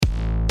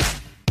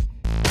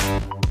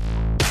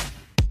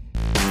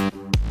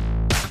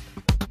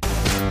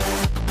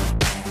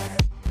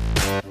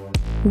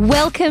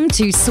Welcome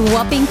to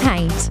Swapping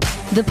Paint,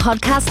 the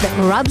podcast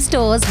that rubs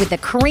doors with the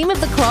cream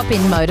of the crop in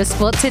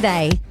motorsport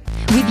today,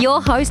 with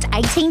your host,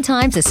 18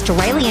 times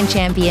Australian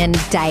champion,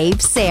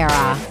 Dave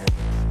Serra.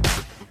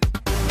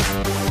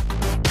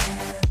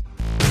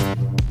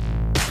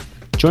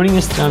 Joining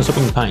us today on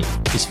Swapping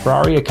Paint is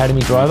Ferrari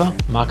Academy driver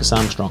Marcus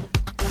Armstrong.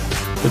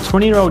 The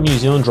 20-year-old New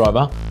Zealand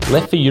driver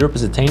left for Europe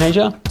as a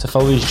teenager to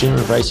follow his dream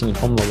of racing in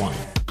Formula 1.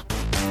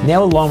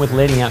 Now aligned with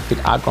leading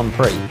outfit Art Grand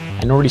Prix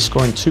and already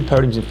scoring 2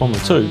 podiums in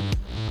Formula 2,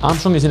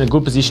 Armstrong is in a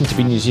good position to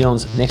be New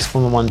Zealand's next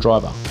Formula 1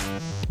 driver.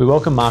 We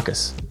welcome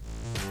Marcus.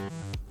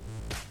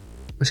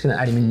 I'm just going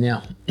to add him in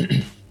now.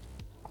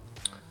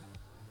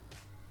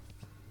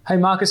 Hey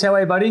Marcus, how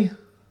are you, buddy?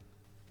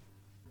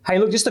 Hey,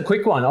 look, just a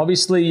quick one.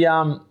 Obviously,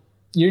 you're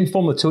in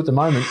Formula 2 at the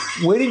moment.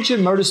 Where did your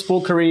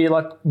motorsport career,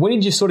 when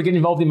did you sort of get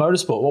involved in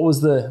motorsport? What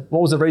was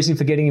the reason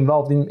for getting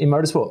involved in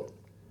motorsport?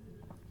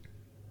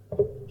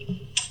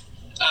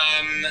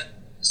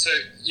 So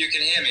you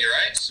can hear me,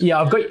 right? Yeah,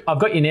 I've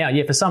got you now.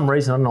 Yeah, for some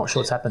reason, I'm not sure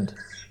what's happened.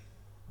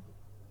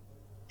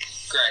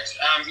 Great.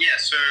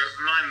 So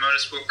my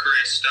motorsport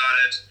career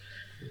started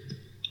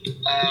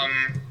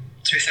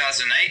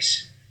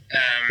 2008.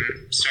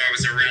 So I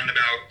was around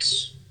about,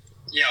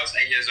 I was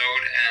 8 years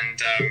old,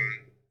 and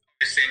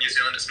obviously in New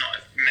Zealand it's not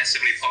a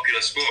massively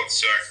popular sport,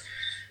 so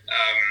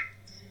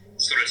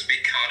sort of to be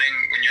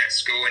karting when you're at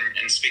school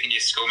and speaking to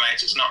your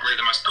schoolmates, it's not really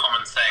the most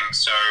common thing.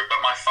 So, but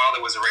my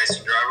father was a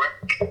racing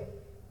driver.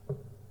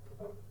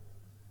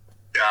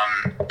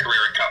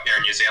 Carrera Cup here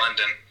in New Zealand,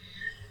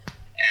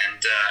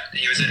 and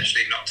he was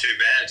actually not too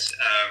bad,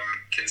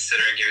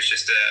 considering he was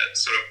just a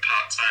sort of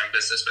part-time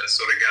businessman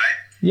sort of guy.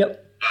 Yep.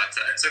 But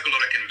it took a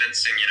lot of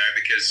convincing,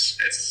 because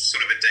it's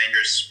sort of a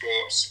dangerous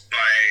sport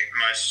by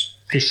most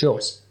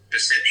people's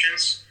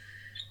perceptions.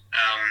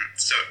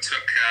 So it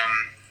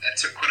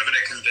took quite a bit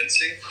of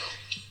convincing,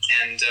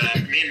 and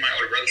me and my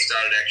older brother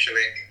started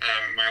actually.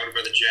 My older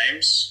brother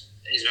James,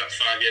 he's about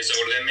 5 years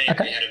older than me.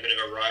 Okay. We had a bit of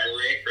a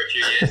rivalry for a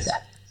few years.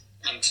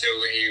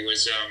 Until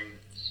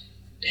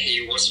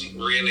he wasn't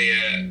really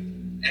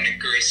an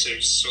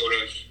aggressive sort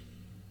of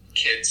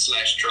kid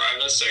 /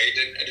 driver, so it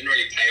didn't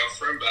really pay off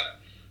for him.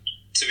 But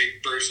to be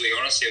brutally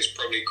honest, he was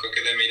probably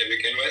quicker than me to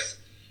begin with.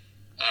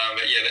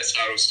 But yeah, that's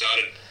how it all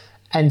started.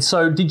 And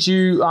so did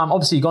you,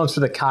 obviously you've gone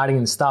through the karting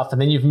and stuff, and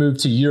then you've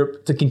moved to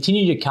Europe to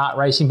continue your kart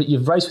racing, but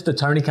you've raced with the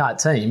Tony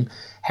Kart team.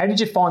 How did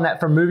you find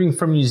that from moving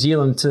from New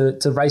Zealand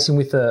to racing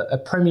with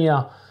a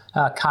premier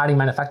karting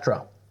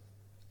manufacturer?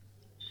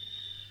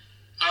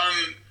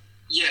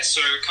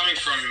 So coming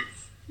from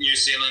New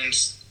Zealand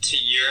to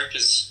Europe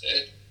is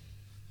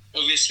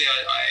obviously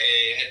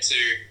I had to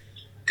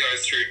go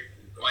through.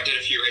 I did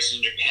a few races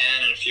in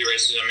Japan and a few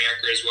races in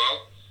America as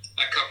well.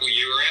 A couple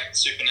you were at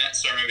Supernet,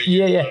 so I remember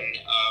you won.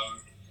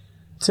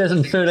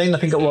 2013, I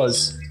think it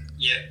was.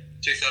 Yeah,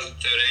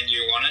 2013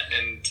 you won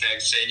it in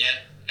Tag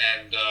Senior,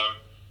 and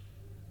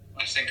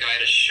I think I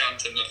had a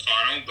shunt in the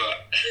final,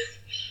 but.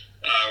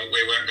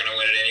 We weren't going to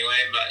win it anyway,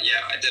 but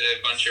yeah, I did a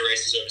bunch of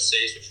races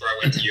overseas before I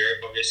went to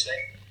Europe, obviously,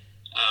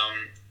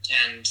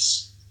 and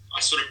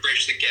I sort of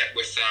bridged the gap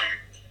with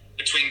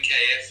between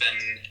KF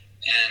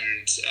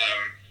and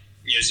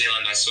New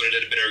Zealand. I sort of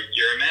did a bit of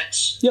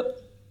Euromat.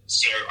 Yep.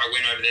 So I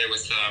went over there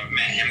with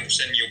Matt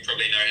Hamilton. You'll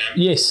probably know him.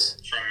 Yes.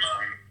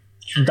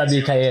 From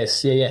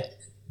WKS. Yeah,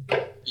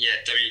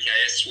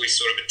 WKS. We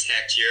sort of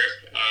attacked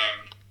Europe,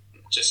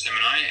 just him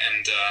and I,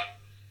 and.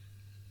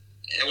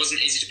 It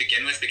wasn't easy to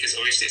begin with because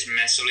obviously it's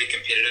massively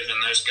competitive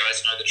and those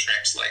guys know the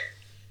tracks like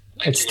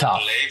it's you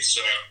tough. Wouldn't believe.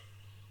 So,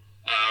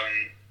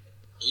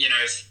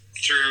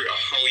 through a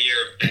whole year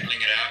of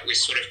battling it out, we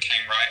sort of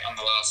came right on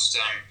the last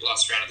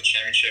round of the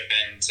championship,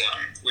 and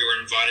we were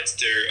invited to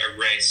do a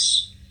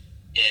race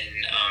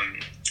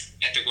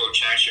at the World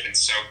Championship in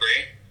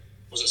Celbry.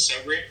 Was it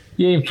Celbry?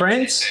 Yeah, in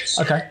France.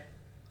 Okay.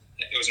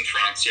 It was in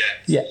France. Yeah.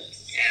 Yeah.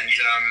 And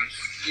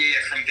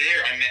from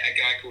there I met a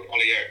guy called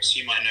Ollie Oakes.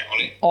 You might know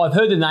Ollie. Oh, I've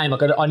heard the name.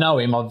 I know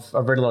him. I've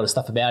read a lot of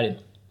stuff about him.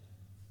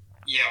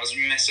 Yeah, I was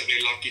massively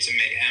lucky to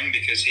meet him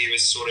because he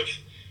was sort of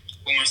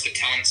almost a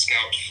talent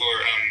scout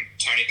for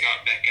Tony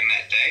Kart back in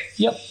that day.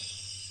 Yep.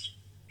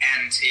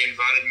 And he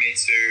invited me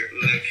to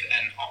live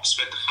in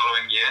Oxford the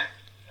following year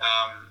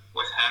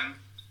with him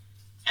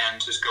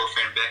and his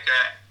girlfriend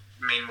Becca.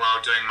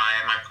 Meanwhile, doing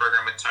my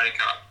program with Tony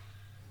Kart.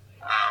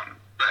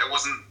 But it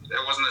wasn't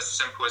as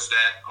simple as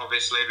that,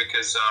 obviously,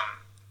 because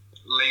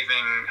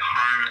leaving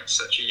home at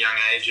such a young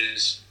age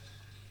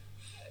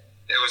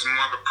it was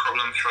more of a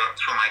problem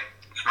for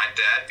my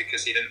dad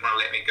because he didn't want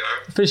to let me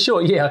go. For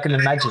sure, yeah, I can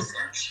imagine.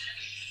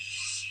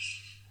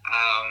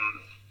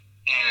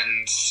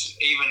 And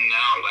even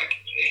now,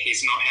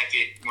 he's not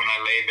happy when I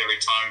leave every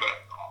time, but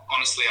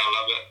honestly, I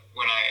love it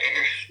when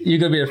You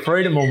got a bit of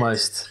freedom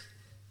almost.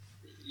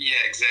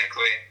 Yeah,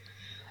 exactly.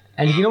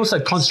 And you can also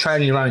concentrate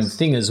on your own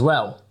thing as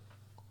well.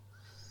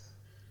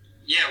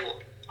 Yeah,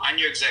 well, I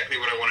knew exactly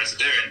what I wanted to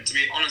do, and to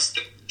be honest,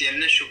 the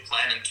initial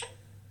plan in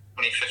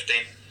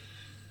 2015,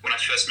 when I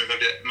first moved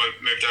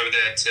over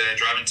there to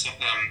drive in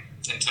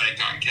Tony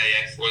Kart and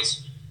KF,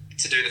 was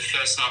to do the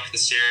first half of the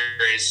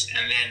series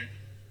and then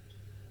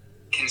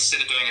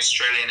consider doing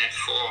Australian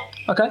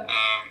F4, Okay.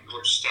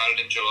 which started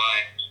in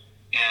July.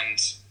 And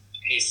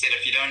he said,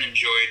 if you don't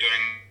enjoy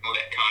doing all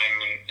that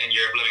karting in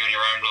Europe, living on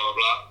your own, blah, blah,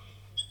 blah,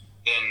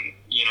 then,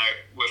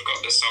 we've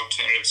got this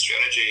alternative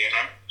strategy,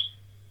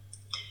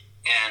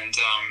 And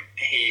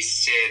he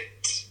said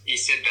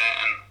that,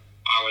 and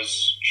I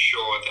was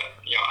sure that,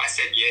 I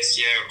said yes,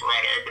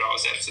 righto, but I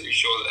was absolutely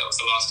sure that was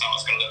the last time I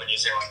was going to live in New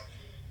Zealand,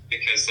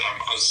 because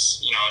I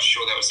was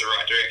sure that was the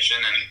right direction,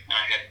 and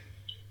I had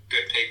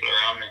good people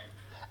around me.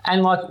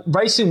 And like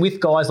racing with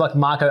guys like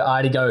Marco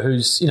Ardigo,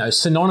 who's,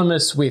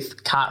 synonymous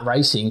with kart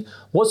racing,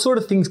 what sort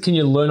of things can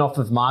you learn off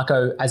of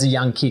Marco as a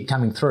young kid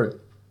coming through?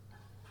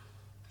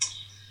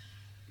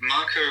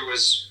 Marco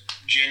was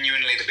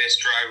genuinely the best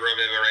driver I've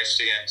ever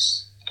raced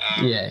against.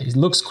 He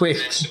looks quick.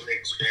 Massively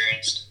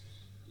experienced.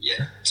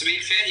 Yeah, to be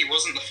fair, he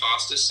wasn't the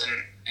fastest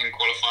in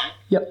qualifying.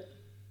 Yep.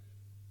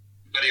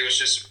 But he was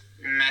just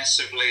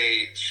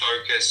massively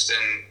focused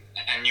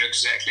and knew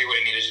exactly what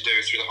he needed to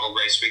do through the whole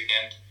race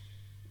weekend.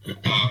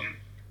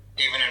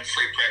 Even in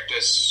free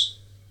practice,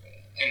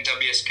 in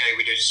WSK,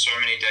 we do so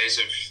many days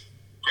of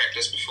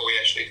practice before we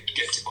actually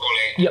get to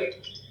quali. Yep.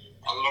 And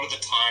a lot of the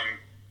time,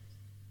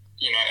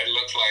 it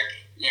looked like,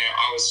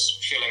 I was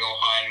feeling all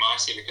high and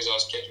mighty because I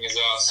was kicking his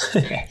ass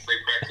in free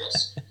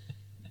practice.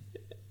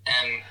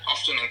 And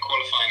often in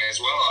qualifying as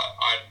well,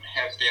 I'd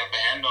have the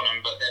upper hand on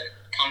him, but then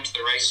come to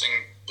the racing,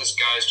 this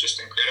guy's just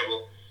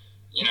incredible.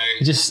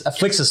 He just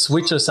flicks a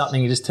switch or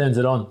something, he just turns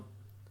it on.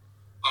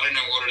 I don't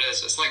know what it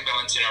is. It's like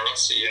Valentino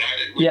Rossi,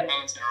 When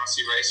Valentino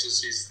Rossi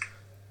races,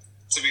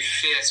 to be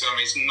fair to him,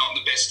 he's not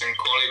the best in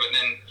quali, but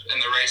then in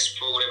the race,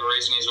 for whatever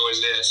reason, he's always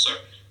there. So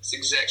it's the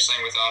exact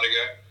same with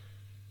Ardigo.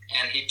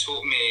 And he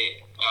taught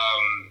me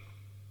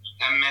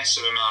a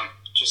massive amount,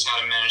 just how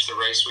to manage the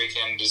race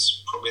weekend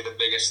is probably the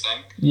biggest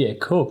thing. Yeah,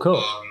 cool.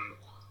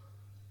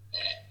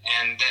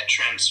 And that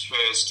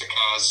transfers to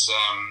cars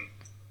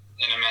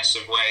in a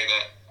massive way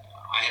that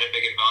I had a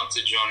big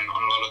advantage on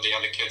a lot of the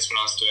other kids when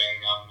I was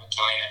doing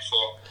Italian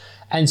F4.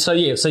 And so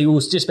you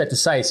was just about to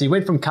say, so you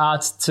went from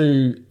karts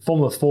to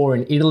Formula 4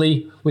 in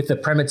Italy with the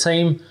Prema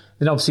team,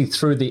 then obviously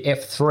through the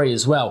F3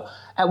 as well.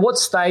 At what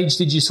stage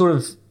did you sort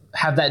of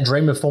have that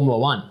dream of Formula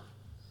 1?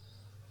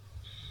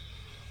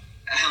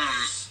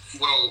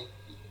 Well,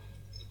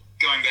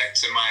 going back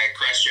to my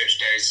Christchurch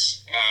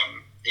days,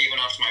 even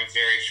after my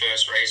very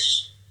first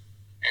race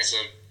as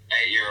a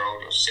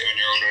 8-year-old or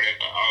 7-year-old or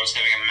whatever, I was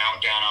having a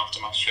meltdown after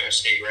my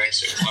first heat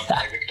race. It was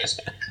lovely because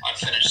I'd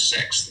finished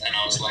 6th and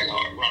I was like,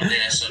 Ron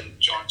Dennis and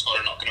John Todd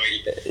are not going to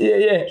be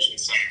finishing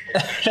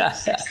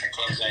 6th in the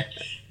club day.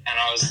 And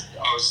I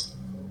was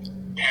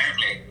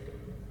apparently,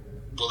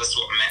 well, this is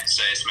what Matt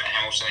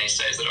Hamilton, he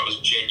says that I was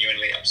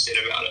genuinely upset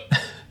about it.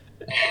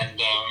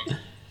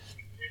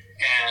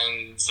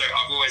 And so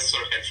I've always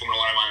sort of had Formula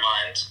 1 in my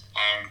mind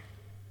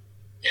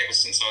ever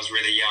since I was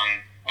really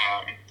young.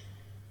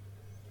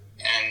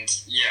 And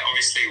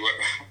obviously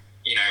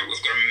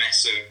we've got a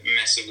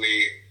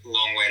massively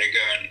long way to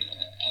go,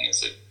 and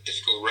it's a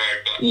difficult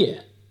road. But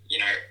I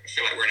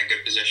feel like we're in a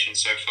good position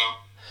so far.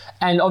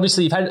 And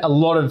obviously, you've had a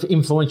lot of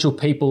influential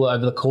people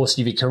over the course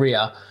of your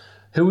career.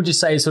 Who would you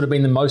say has sort of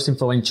been the most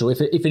influential?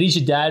 If it is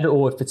your dad,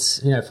 or if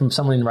it's from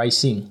someone in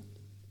racing?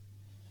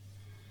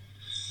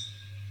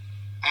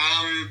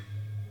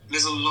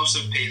 There's a lot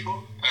of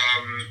people.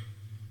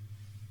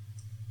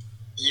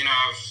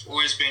 I've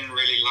always been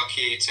really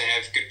lucky to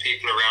have good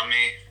people around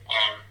me,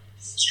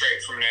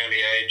 straight from an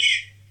early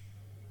age,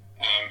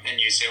 in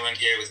New Zealand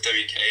here with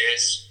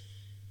WKS.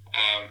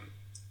 I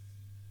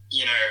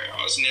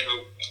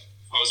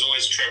was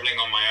always traveling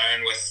on my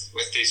own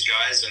with these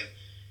guys,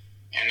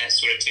 and that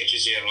sort of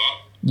teaches you a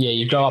lot. Yeah,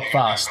 you grow up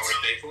fast.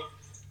 People.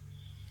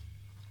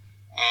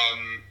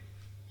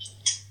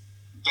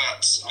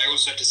 But I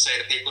also have to say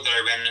the people that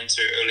I ran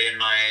into early in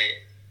my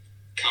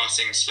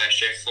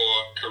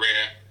karting/F4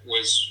 career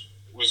was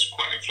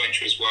quite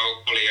influential as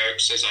well. Ollie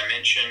Oakes, as I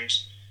mentioned,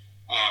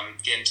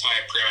 the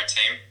entire Prema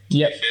team, to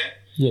be fair.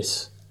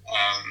 Yes.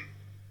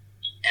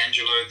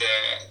 Angelo,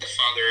 the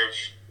father of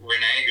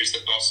Renee, who's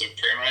the boss of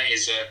Prema,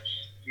 he's a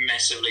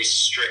massively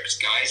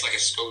strict guy. He's like a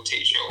school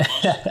teacher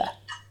almost.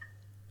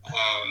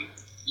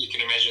 You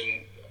can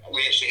imagine,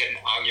 we actually had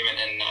an argument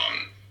in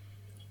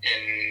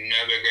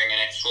Nürburgring in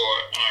F4,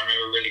 and I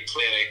remember really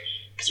clearly,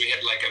 because we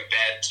had like a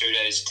bad 2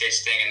 days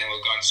testing, and then we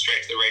were going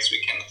straight to the race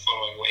weekend the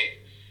following week.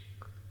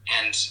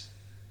 And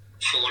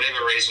for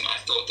whatever reason, I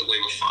thought that we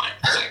were fine.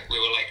 We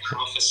were like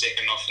half a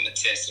second off in the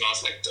test, and I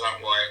was like,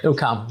 "Don't worry, it'll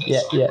come."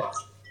 Yeah.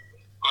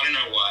 I don't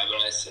know why,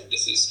 but I said,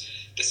 "This is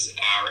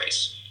our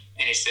race."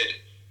 And he said,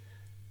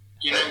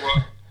 "You know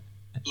what?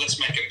 Let's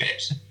make a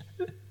bet.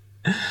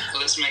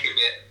 Let's make a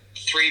bet.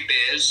 3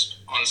 beers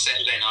on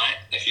Saturday night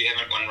if you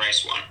haven't won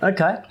race 1."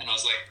 Okay. And I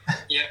was like,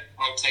 "Yeah,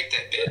 I'll take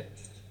that bet."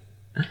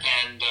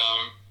 And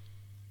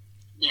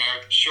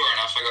sure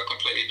enough, I got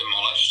completely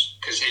demolished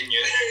because he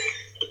knew.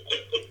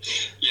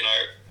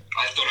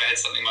 I thought I had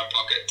something in my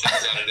pocket.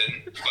 Turns out I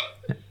didn't.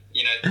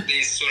 But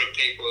these sort of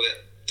people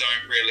that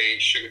don't really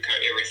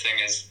sugarcoat everything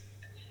is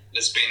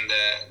it's been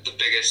the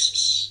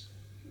biggest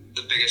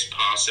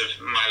part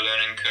of my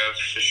learning curve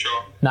for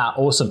sure. Nah,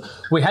 awesome.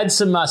 We had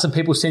some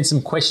people send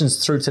some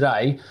questions through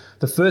today.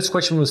 The first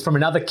question was from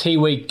another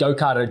Kiwi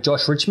go-karter,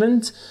 Josh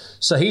Richmond.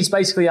 So he's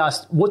basically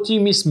asked, what do you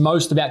miss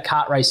most about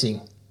kart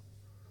racing?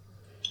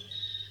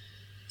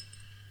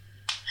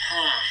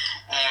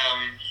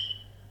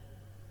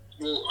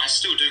 Well, I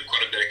still do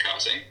quite a bit of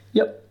karting.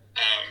 Yep.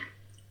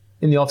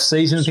 In the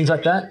off-season and things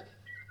like that?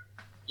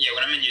 Yeah,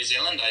 when I'm in New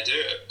Zealand, I do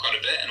it quite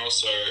a bit, and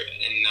also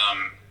in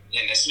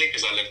Italy,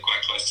 because I live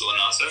quite close to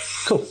Lanato.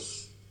 Cool.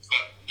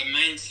 But the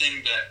main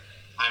thing that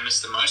I miss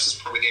the most is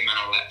probably the amount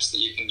of laps that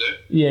you can do.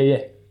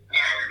 Yeah.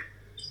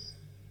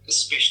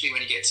 Especially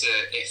when you get to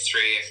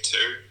F3, F2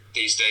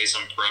 these days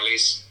on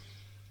Pirellis.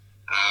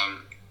 I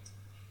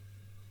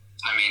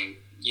mean,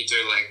 you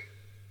do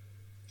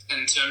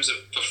in terms of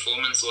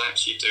performance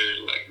laps, you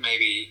do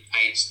maybe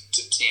 8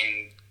 to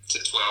 10 to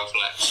 12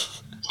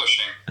 laps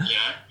pushing, you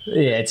know?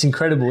 Yeah, it's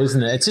incredible,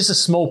 isn't it? It's just a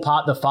small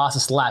part, the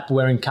fastest lap,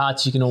 where in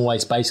karts you can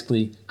always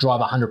basically drive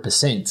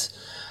 100%.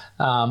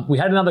 We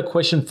had another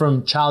question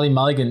from Charlie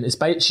Mulligan.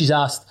 She's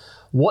asked,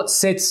 what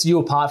sets you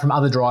apart from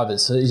other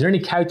drivers? So is there any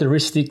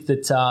characteristic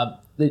that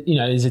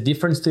is a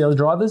difference to the other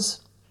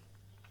drivers?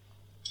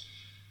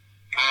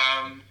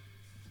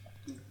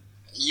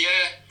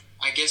 Yeah,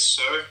 I guess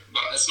so,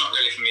 but it's not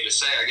really for me to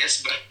say, I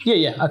guess. But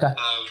yeah, okay.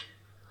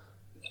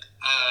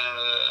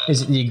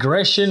 Is it the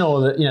aggression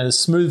or the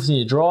smoothness in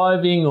your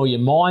driving or your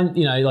mind,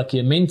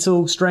 your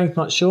mental strength?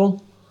 Not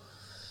sure.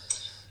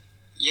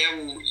 Yeah,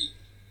 well,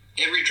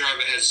 every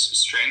driver has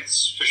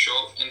strengths for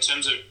sure. In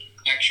terms of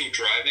actual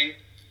driving,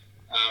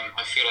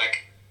 I feel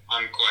like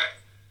I'm quite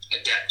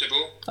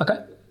adaptable. Okay.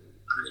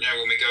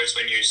 When we go to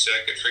a new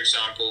circuit, for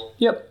example.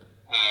 Yep.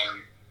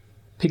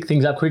 Pick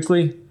things up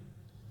quickly.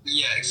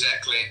 Yeah,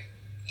 exactly.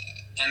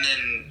 And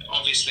then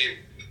obviously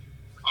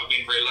I've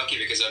been very lucky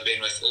because I've been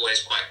with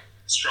always quite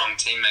strong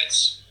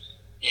teammates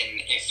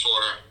in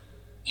F4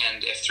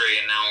 and F3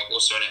 and now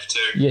also in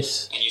F2.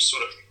 Yes. And you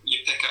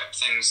pick up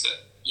things that,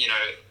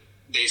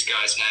 these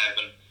guys have.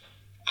 And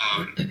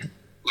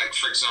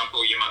for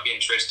example, you might be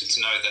interested to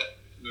know that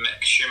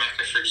Mick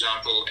Schumacher, for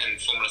example, in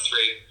Formula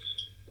 3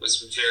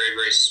 was very,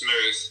 very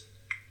smooth.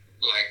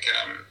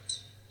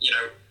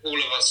 All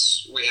of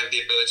us, we have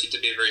the ability to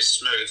be very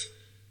smooth.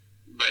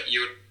 But you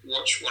would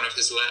watch one of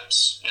his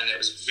laps, and it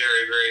was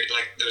very, very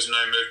there was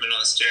no movement on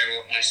the steering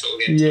wheel at all.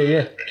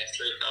 Yeah. An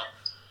F3 car.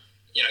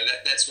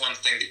 That's one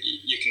thing that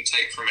you can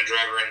take from a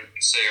driver and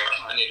say,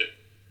 I need to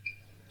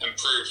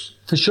improve.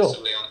 For sure.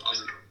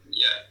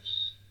 Yeah.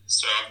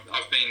 So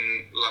I've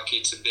been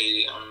lucky to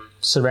be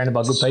surrounded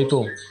by good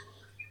people.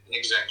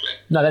 Exactly.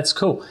 No, that's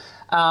cool.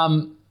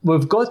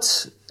 We've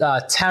got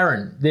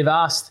Taryn. They've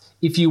asked,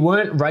 if you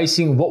weren't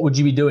racing, what would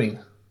you be doing?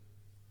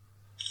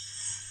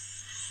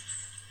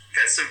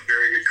 That's a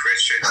very good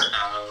question.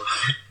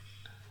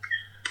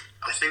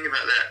 I think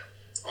about that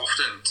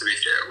often, to be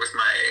fair, with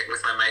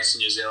my mates in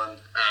New Zealand.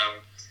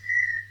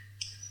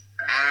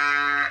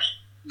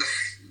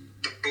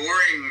 The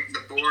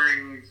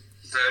boring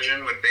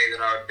version would be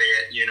that I would be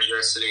at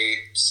university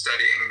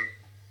studying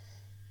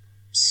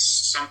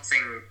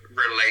something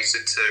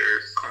related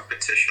to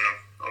competition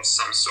of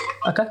some sort.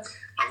 Okay.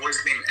 I've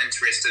always been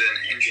interested in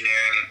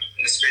engineering,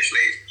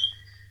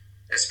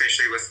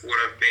 especially with what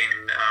I've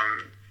been,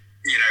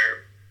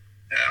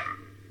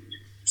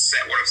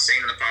 what I've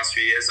seen in the past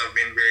few years. I've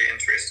been very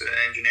interested in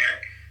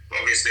engineering.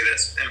 Obviously,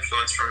 that's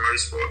influenced from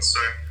motorsports. So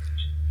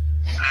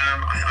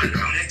I'd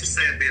have to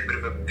say I'd be a bit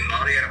of a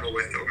party animal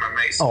with all my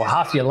mates. Oh,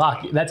 half your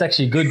luck. That's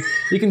actually good.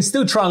 You can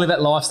still try and live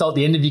that lifestyle at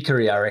the end of your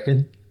career, I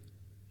reckon.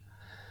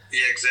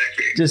 Yeah,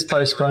 exactly. Just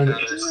postpone it.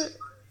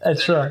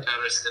 That's right.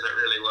 Ricardo said it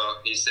really well.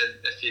 He said,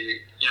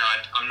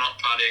 I'm not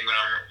partying when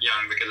I'm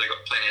young because I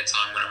got plenty of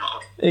time when I'm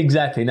old.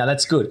 Exactly. No,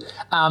 that's good.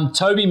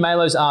 Toby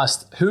Malos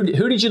asked, who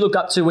did you look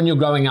up to when you were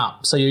growing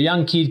up? So you're a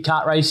young kid,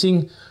 kart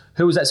racing.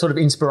 Who was that sort of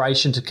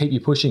inspiration to keep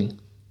you pushing?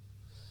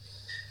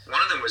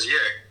 One of them was you.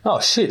 Oh,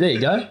 shit. There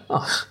you go.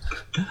 Oh,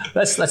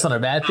 that's not a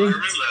bad thing.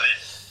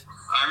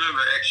 I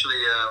remember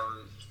actually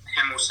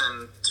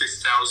Hamilton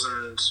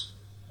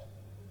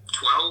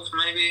 2012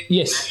 maybe.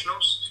 Yes.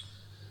 Nationals.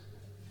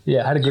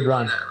 Yeah, I had a good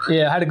run.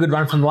 Yeah, I had a good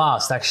run from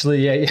last,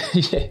 actually. Yeah.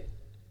 Yeah,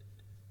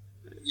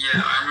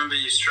 I remember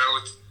you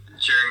struggled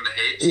during the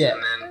heats. Yeah.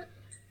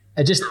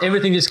 And then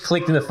everything just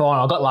clicked in the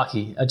final. I got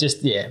lucky. But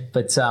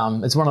it's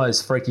one of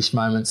those freakish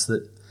moments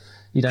that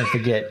you don't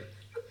forget.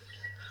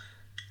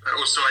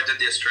 Also, I did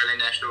the Australian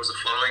Nationals the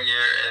following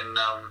year, and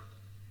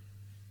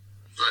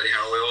bloody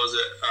hell, where was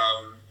it?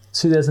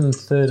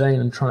 2013.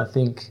 I'm trying to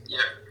think.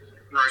 Yeah,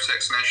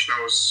 Rotax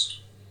Nationals.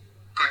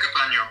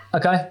 Kakapano.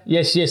 Okay.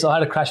 Yes. I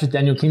had a crash with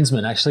Daniel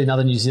Kinsman, actually,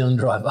 another New Zealand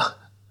driver.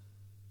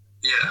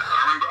 Yeah,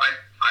 I remember I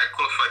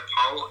qualified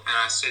pole, and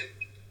I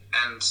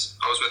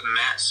was with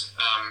Matt.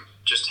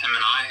 Just him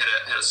and I had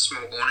a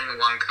small awning in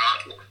one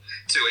cart,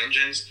 2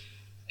 engines,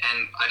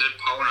 and I did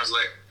pole, and I was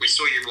like, we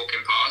saw you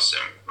walking past,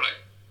 and we're like,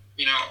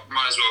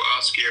 might as well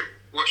ask you,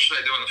 what should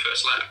I do on the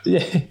first lap?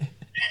 Yeah.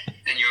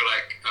 And you were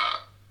like,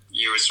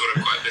 you were sort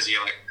of quite busy,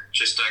 like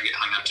just don't get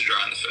hung up to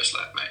dry in the first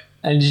lap, mate.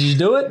 And did you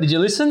do it? Did you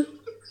listen?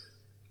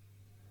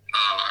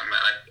 Oh, man,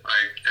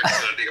 I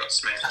absolutely got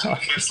smashed in the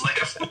first lap.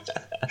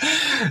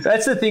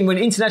 That's the thing. When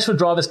international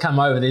drivers come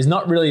over, there's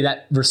not really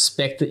that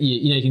respect that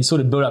you can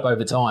sort of build up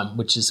over time,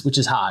 which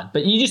is hard.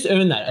 But you just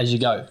earn that as you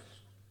go.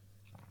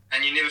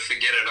 And you never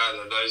forget it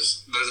either.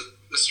 Those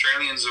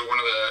Australians are one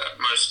of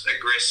the most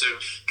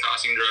aggressive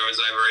karting drivers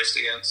I ever raced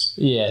against.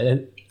 Yeah.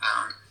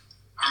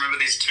 I remember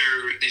these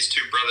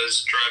two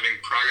brothers driving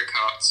Praga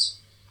karts.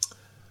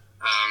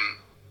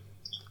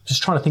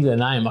 Just trying to think of their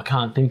name. I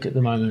can't think at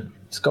the moment.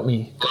 It's got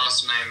me.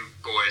 Last name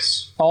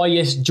boys. Oh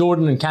yes,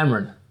 Jordan and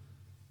Cameron.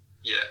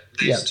 Yeah,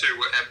 these two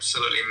were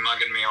absolutely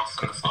mugging me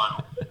off in the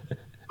final.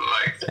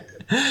 Like,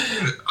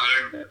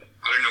 I don't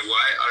know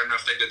why. I don't know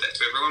if they did that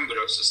to everyone, but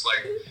it was just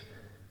like,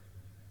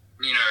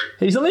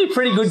 He's only a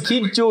pretty good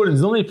kid,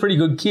 Jordan's only a pretty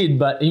good kid,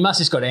 but he must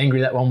have just got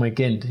angry that one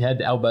weekend. He had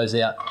the elbows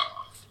out.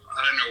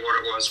 I don't know what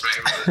it was,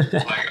 mate.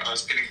 But, like, I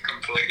was getting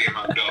completely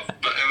mugged off.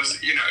 But it was,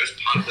 it was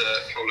part of the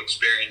whole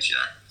experience,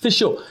 For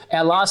sure.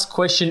 Our last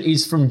question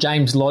is from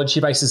James Lodge.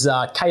 He races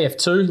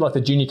KF2, like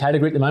the junior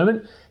category at the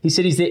moment. He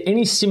said, is there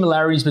any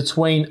similarities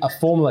between a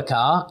Formula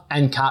car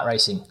and kart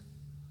racing?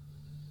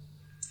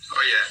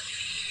 Oh, yeah.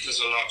 There's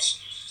a lot.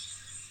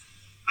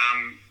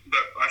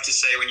 But I have to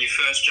say, when you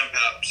first jump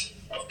out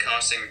of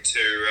karting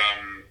to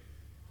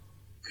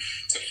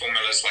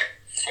formulas like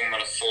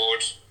Formula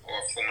Ford or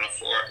Formula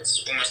 4,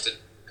 it's almost a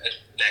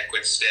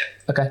backward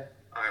step. Okay.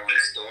 I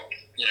always thought,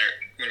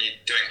 when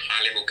you're doing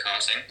high-level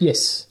karting.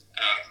 Yes.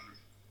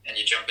 And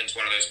you jump into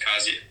one of those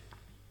cars,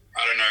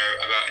 I don't know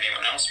about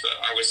anyone else, but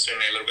I was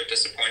certainly a little bit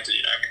disappointed,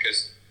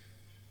 because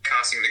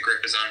karting, the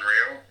grip is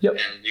unreal. Yep.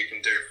 And you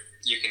can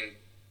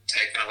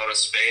take in a lot of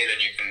speed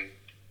and you can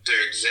do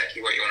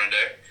exactly what you want to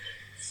do.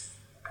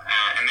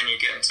 And then you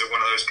get into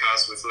one of those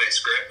cars with less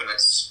grip, and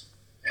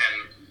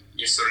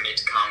you sort of need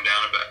to calm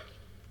down a bit.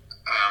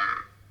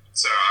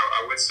 So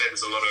I would say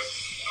there's a lot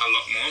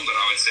more, but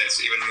I would say it's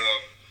even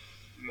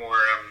more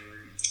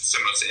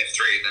similar to F3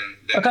 than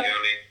the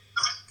early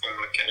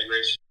Formula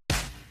categories.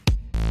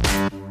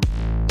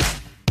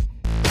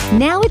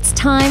 Now it's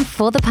time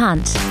for The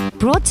Punt,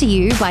 brought to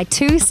you by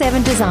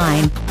 27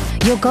 Design,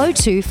 your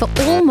go-to for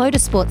all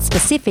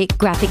motorsport-specific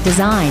graphic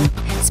design,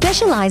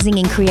 specialising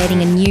in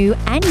creating a new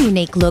and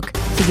unique look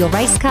for your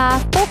race car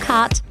or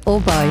kart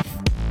or both.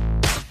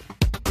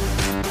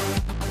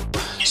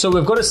 So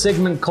we've got a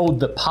segment called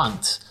The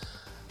Punt.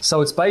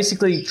 So it's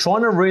basically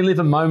trying to relive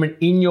a moment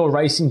in your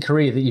racing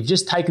career that you've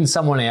just taken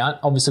someone out.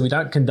 Obviously, we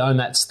don't condone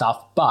that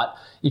stuff, but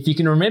if you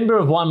can remember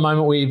of one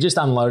moment where you've just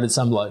unloaded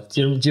some bloke.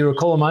 Do you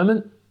recall a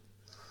moment?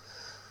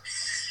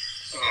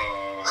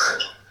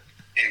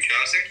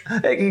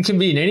 It can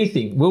be in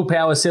anything. Will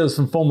Power sells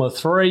from Formula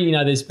 3.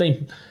 There's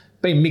been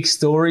mixed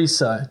stories.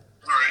 So. All right.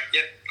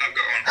 Yep, I've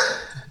got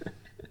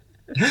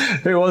one.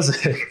 Who was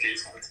it? A few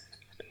times.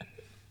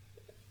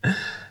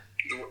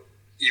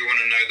 You want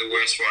to know the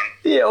worst one?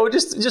 Yeah, or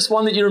just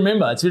one that you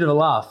remember. It's a bit of a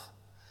laugh.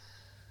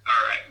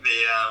 All right.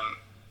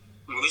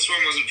 This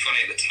one wasn't funny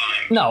at the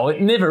time. No,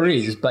 it never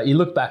is. But you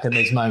look back at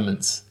these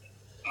moments.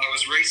 I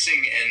was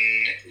racing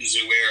in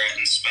Zuera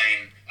in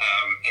Spain,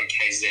 in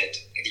KZ at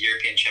the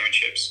European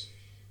Championships.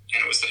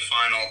 And it was the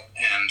final,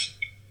 and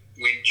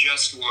we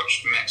just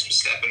watched Max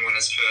Verstappen win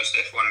his first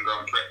F1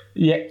 Grand Prix.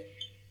 Yeah.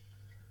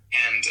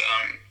 And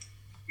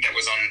that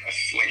was on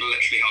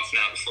literally half an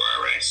hour before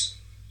our race.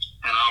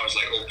 And I was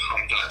all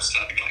pumped up,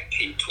 starting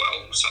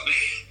P12 or something.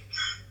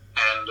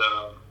 And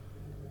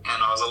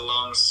I was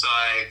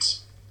alongside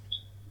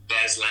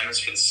Baz Lammers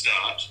for the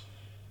start,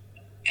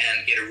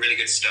 and he had a really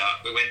good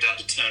start. We went down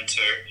to turn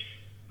 2.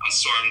 I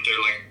saw him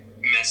do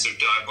massive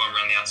dive bomb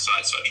around the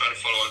outside, so I tried to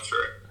follow him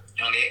through it.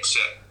 And on the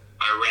exit,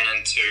 I ran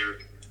into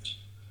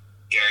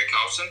Gary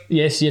Carlson.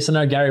 Yes, I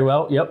know Gary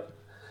well. Yep.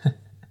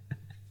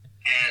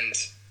 And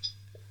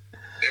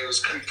it was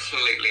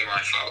completely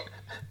my fault.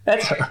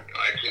 That's I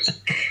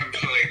just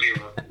completely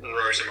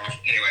wrote him off.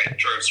 Anyway,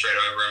 drove straight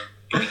over him.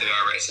 Both of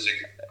our races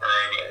are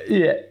over.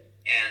 Yeah.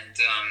 And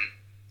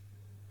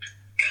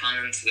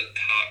come into the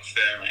park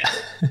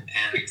Fairlane,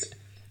 and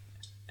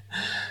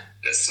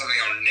there's something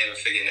I'll never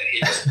forget.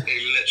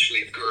 He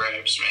literally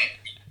grabs me,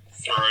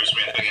 throws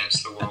me up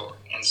against the wall,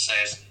 and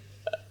says,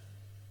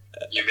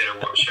 "You better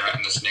watch out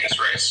in this next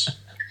race,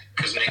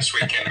 because next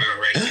weekend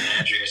we're racing in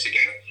Andrea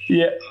together."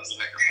 Yeah. I was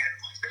like, "Oh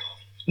my god!"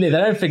 Yeah, they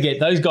don't forget.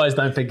 Those guys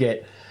don't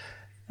forget.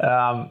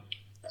 Oh,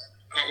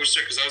 it was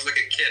true because I was like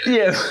a kid.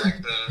 Yeah.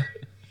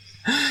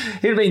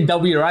 He'd have been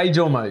double your age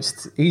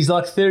almost. He's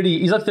like 30.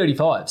 He's like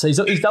 35. So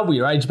he's double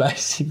your age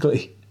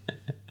basically. And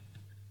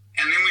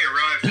then we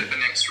arrived at the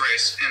next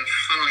race, and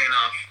funnily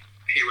enough,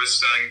 he was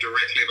starting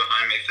directly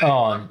behind me.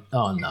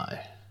 Oh no.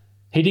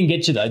 He didn't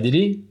get you though, did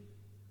he?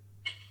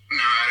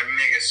 No, I had a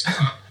mega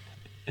start.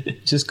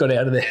 Just got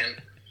out of there.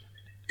 And,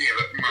 yeah,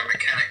 but my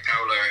mechanic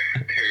Paolo,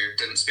 who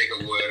didn't speak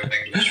a word of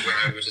English, went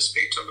over to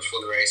speak to him before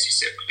the race. He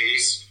said,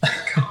 "Please, be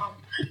calm."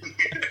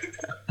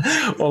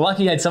 Well,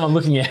 lucky you had someone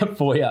looking out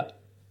for you. Yeah.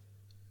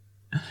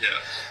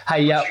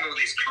 Hey, Watching all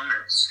these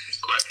comments, it's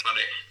quite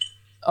funny.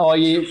 Oh,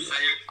 yeah.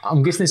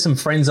 I'm guessing there's some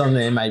friends on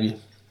there, maybe.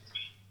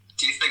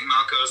 Do you think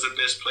Marco is the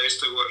best place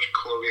to watch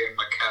Corley and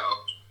Macau?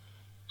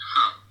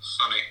 Huh,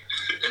 funny.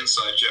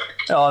 Inside joke.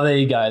 Oh, there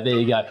you go.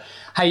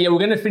 Hey, yeah, we're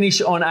going to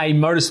finish on a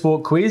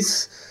motorsport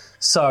quiz.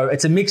 So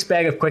it's a mixed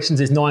bag of questions.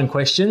 There's 9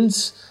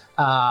 questions.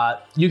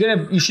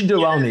 You should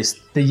do well on this.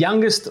 The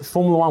youngest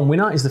Formula 1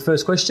 winner is the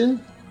first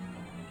question.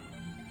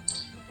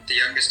 The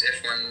youngest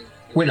F1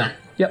 Winner.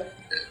 Yep.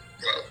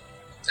 Well,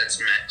 that's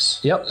Max.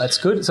 Yep, that's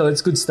good. So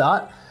it's a good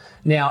start.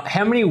 Now,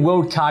 how many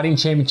World Karting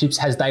Championships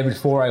has David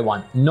Foray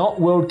won?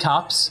 Not World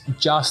Cups,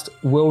 just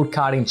World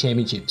Karting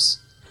Championships.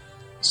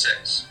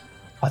 6.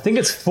 I think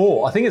it's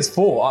 4.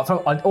 From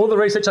all the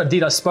research I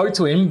did, I spoke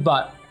to him,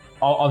 but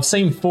I've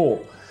seen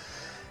 4.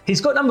 He's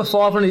got number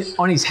 5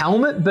 on his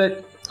helmet,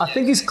 but I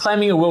think he's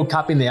claiming a World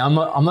Cup in there. I'm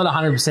not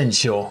 100%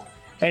 sure.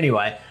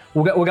 Anyway,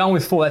 we're going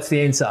with 4. That's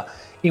the answer.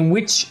 In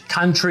which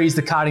country is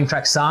the karting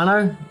track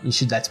Sarno?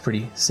 That's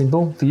pretty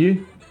simple for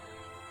you.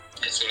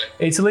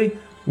 Italy.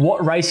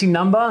 What racing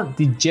number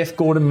did Jeff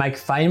Gordon make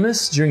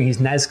famous during his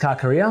NASCAR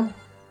career?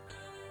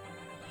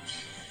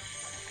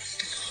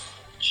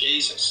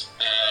 Jesus.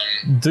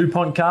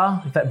 DuPont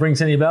car, if that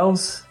brings any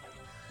bells.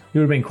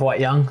 You would have been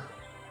quite young.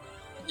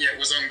 Yeah, it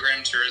was on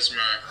Gran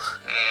Turismo.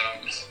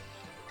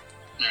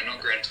 No, not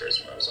Gran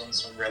Turismo. It was on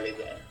some rally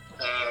there.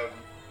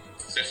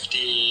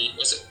 50...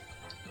 Was it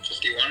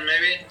 51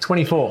 maybe?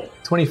 24.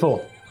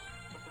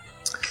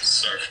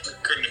 Sorry,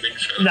 couldn't have been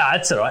sure. No,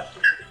 that's all right.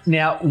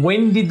 Now,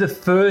 when did the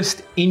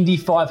first Indy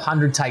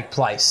 500 take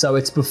place? So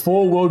it's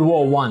before World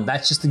War I.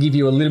 That's just to give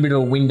you a little bit of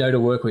a window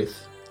to work with.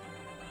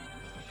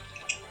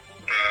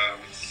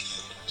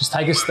 Just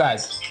take a stab.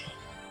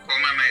 All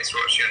my mates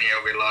watching here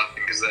will be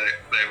laughing because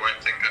they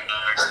won't think I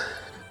know.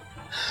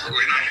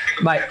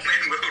 Mate,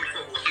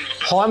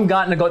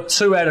 Heimgartner got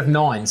 2 out of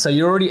 9, so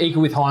you're already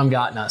equal with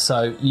Heimgartner,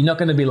 so you're not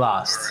going to be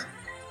last.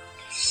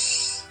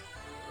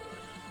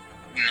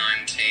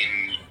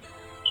 1910.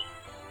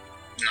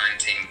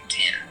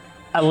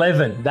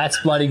 11. That's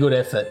bloody good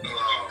effort.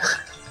 Oh,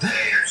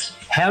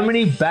 How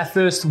many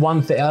Bathurst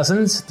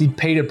 1000s did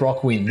Peter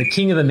Brock win? The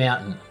King of the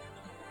Mountain.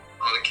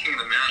 Oh, the King of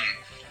the Mountain.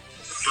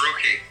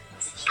 Brocky.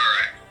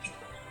 Alright.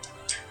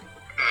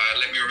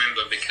 Let me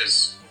remember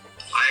because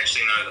I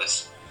actually know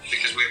this.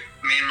 Because me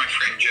and my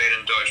friend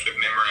Jaden Dodge, we've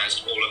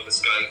memorised all of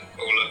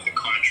the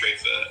commentary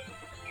for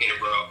Peter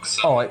Brock.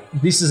 So Oh,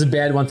 this is a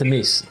bad one to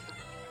miss.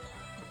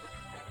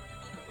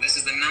 this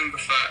is the number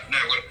 5. No,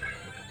 what?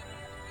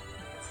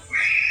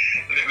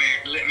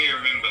 Let me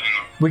remember. Hang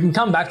on. We can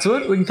come back to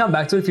it. If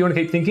you want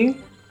to keep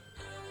thinking.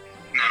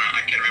 No,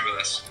 I can remember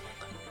this.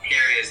 Here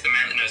he is, the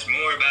man that knows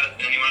more about it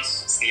than anyone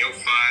else. It's the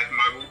L5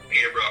 Mobile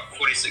Peter Brock,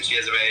 46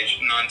 years of age,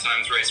 9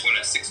 times race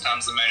winner, 6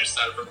 times the main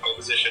starter from pole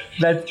position,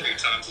 3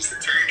 times as the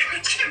touring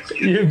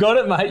champion. You've got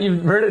it, mate.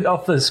 You've read it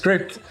off the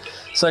script.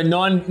 So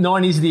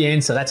 9 is the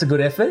answer. That's a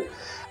good effort.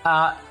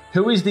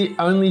 Who is the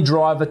only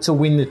driver to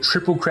win the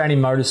Triple Crown in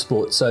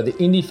motorsport? So the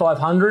Indy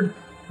 500,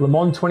 Le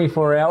Mans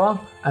 24 Hour,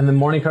 and the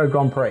Monaco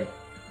Grand Prix.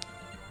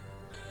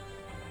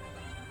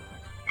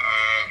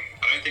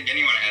 I don't think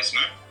anyone has, no?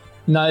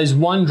 No, there's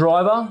one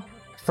driver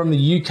from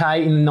the UK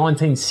in the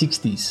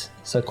 1960s.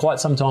 So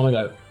quite some time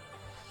ago.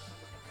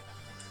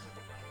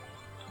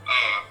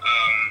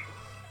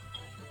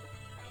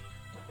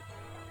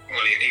 Well,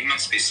 he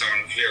must be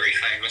someone very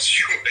famous,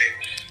 surely.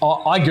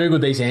 I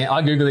googled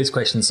these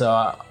questions,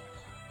 so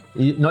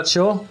you not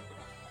sure?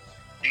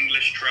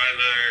 English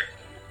driver.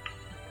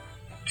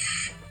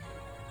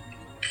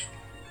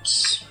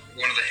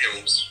 One of the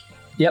hills.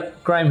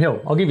 Yep, Graham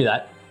Hill. I'll give you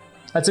that.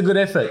 That's a good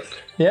effort.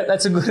 Yep,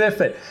 that's a good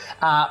effort.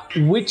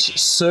 Which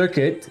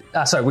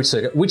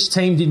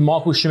team did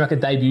Michael Schumacher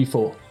debut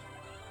for?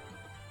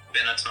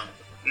 Benetton.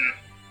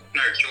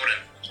 No, Jordan.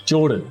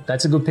 Jordan.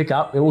 That's a good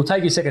pickup. We'll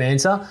take your second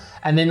answer.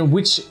 And then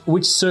which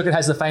circuit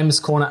has the famous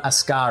corner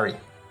Ascari?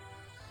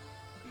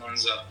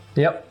 Monza.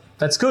 Yep,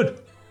 that's good.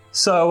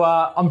 So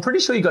I'm pretty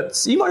sure you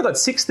might have got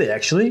 6 there,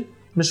 actually. I'm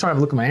just trying to have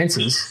a look at my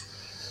answers.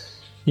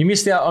 You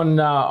missed out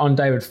on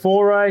David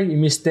Foray, you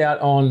missed out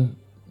on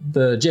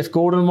the Jeff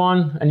Gordon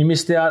one, and you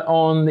missed out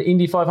on the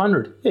Indy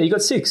 500. Yeah, you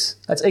got 6.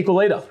 That's equal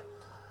leader.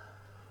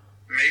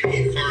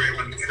 Maybe Foray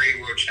won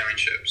 3 world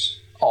championships.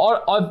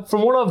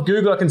 From what I've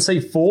Googled, I can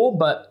see 4,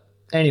 but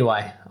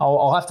anyway,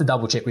 I'll have to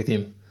double check with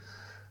him.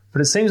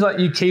 But it seems like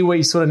you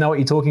Kiwis sort of know what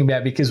you're talking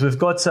about because we've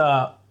got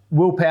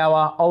Will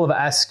Power, Oliver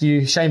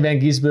Askew, Shane Van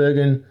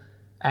Gisbergen,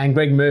 and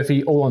Greg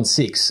Murphy all on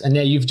 6. And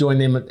now you've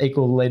joined them at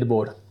equal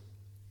leaderboard.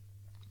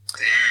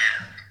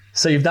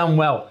 So you've done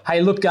well.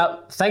 Hey, look,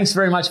 thanks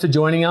very much for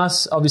joining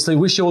us. Obviously,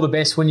 wish you all the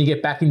best when you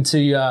get back into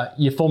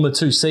your Formula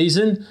 2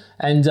 season.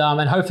 And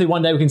hopefully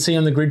one day we can see you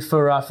on the grid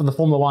for the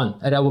Formula 1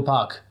 at Albert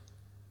Park.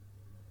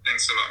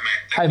 Thanks a lot,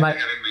 mate. Hey, mate.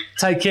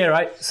 Take care,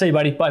 right? See you,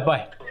 buddy.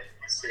 Bye-bye.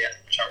 See ya.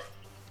 Ciao.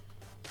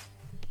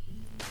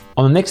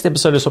 On the next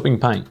episode of Swapping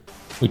Paint,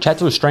 we chat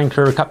to Australian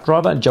Carrera Cup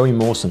driver Joey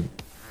Mawson.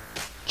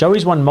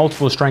 Joey's won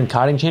multiple Australian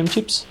karting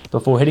championships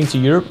before heading to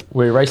Europe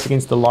where he raced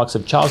against the likes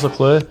of Charles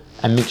Leclerc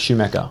and Mick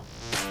Schumacher.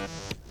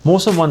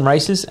 Mawson won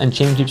races and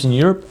championships in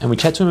Europe, and we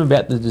chat to him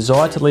about the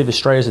desire to leave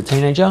Australia as a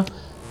teenager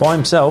by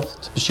himself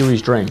to pursue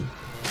his dream.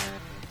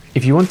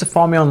 If you want to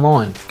find me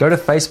online, go to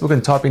Facebook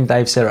and type in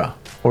Dave Serra,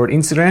 or at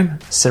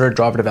Instagram, Serra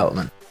Driver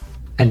Development.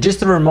 And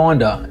just a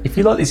reminder, if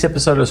you like this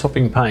episode of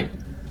Swapping Paint,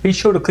 be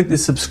sure to click the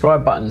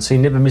subscribe button so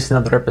you never miss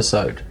another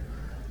episode.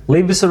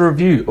 Leave us a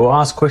review or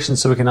ask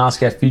questions so we can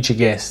ask our future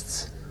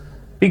guests.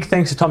 Big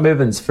thanks to Tom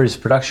Evans for his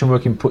production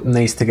work in putting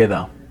these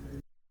together.